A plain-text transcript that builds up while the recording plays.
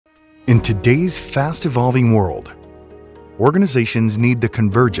In today's fast-evolving world, organizations need the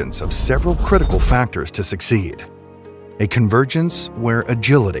convergence of several critical factors to succeed. A convergence where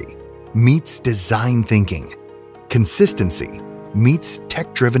agility meets design thinking, consistency meets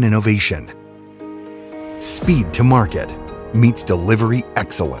tech-driven innovation, speed to market meets delivery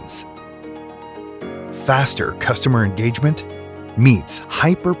excellence, faster customer engagement meets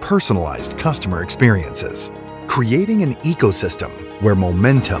hyper-personalized customer experiences, creating an ecosystem where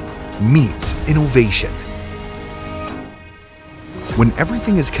momentum meets innovation. When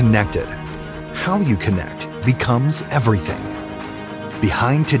everything is connected, how you connect becomes everything.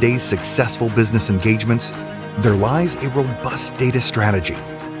 Behind today's successful business engagements, there lies a robust data strategy,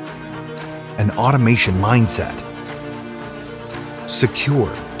 an automation mindset,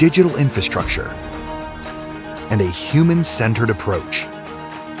 secure digital infrastructure, and a human-centered approach.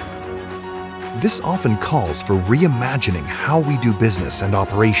 This often calls for reimagining how we do business and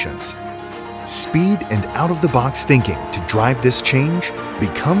operations. Speed and out-of-the-box thinking to drive this change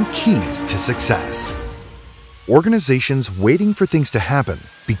become keys to success. Organizations waiting for things to happen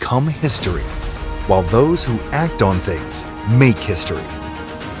become history, while those who act on things make history.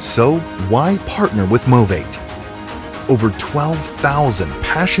 So why partner with Movate? Over 12,000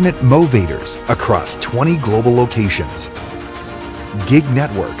 passionate Movators across 20 global locations. Gig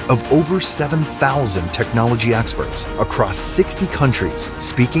network of over 7,000 technology experts across 60 countries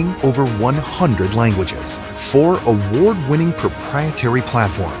speaking over 100 languages. 4 award-winning proprietary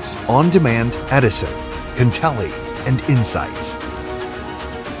platforms: On Demand, Edison, Contelli, and Insights.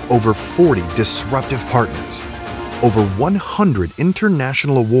 Over 40 disruptive partners. Over 100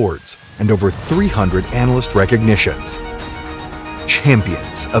 international awards and over 300 analyst recognitions.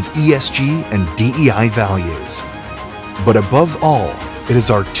 Champions of ESG and DEI values. But above all, it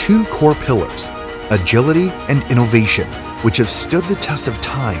is our 2 core pillars, agility and innovation, which have stood the test of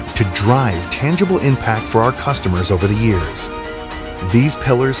time to drive tangible impact for our customers over the years. These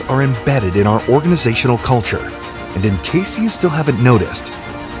pillars are embedded in our organizational culture, and in case you still haven't noticed,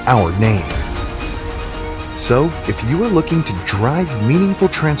 our name. So, if you are looking to drive meaningful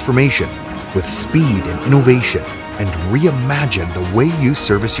transformation with speed and innovation and reimagine the way you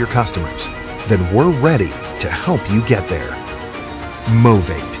service your customers, then we're ready to help you get there.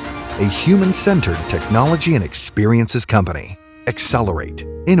 Movate, a human-centered technology and experiences company. Accelerate,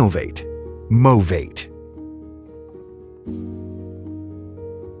 innovate, Movate.